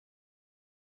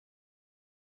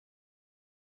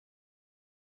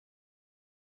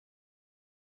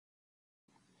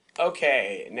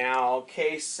Okay, now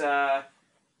case 8,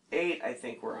 I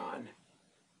think we're on.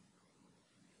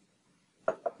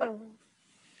 Oh,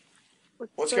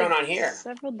 looks What's going like on here?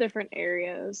 several different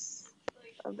areas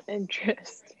of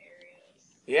interest.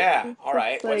 Yeah, This all looks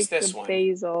right. What's like this the one?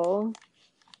 basal.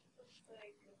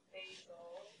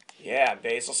 Yeah,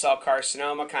 basal cell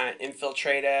carcinoma, kind of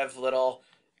infiltrative, little,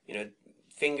 you know,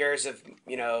 fingers of,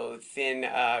 thin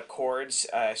cords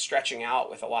stretching out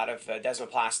with a lot of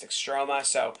desmoplastic stroma.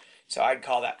 So I'd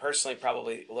call that personally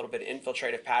probably a little bit of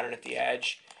infiltrative pattern at the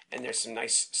edge. And there's some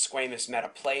nice squamous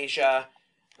metaplasia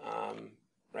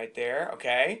right there.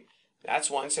 Okay, that's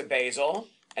one. So basal.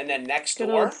 And then next Good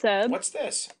old door, Seb. what's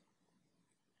this?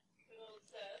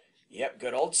 Yep,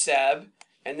 good old Seb.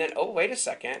 And then, oh, wait a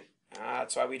second.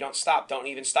 That's why we don't stop. Don't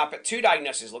even stop at 2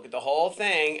 diagnoses. Look at the whole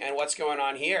thing and what's going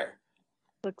on here.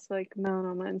 Looks like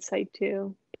melanoma in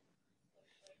situ.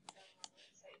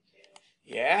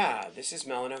 Yeah, this is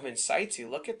melanoma in situ.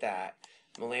 Look at that.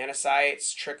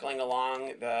 Melanocytes trickling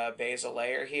along the basal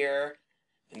layer here,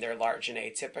 and they're large and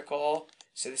atypical.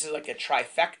 So this is like a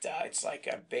trifecta. It's like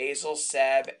a basal,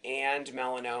 seb, and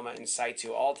melanoma in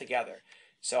situ all together.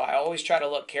 So I always try to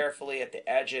look carefully at the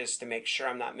edges to make sure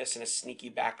I'm not missing a sneaky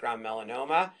background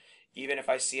melanoma, even if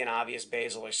I see an obvious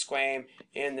basal or squame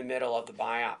in the middle of the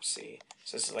biopsy.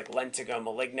 So this is like lentigo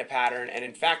maligna pattern, and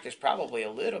in fact, there's probably a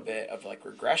little bit of like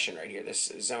regression right here.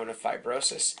 This zone of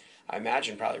fibrosis, I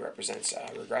imagine, probably represents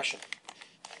regression.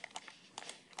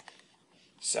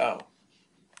 So,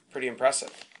 pretty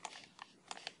impressive.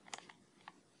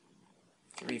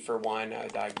 3 for 1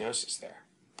 diagnosis there.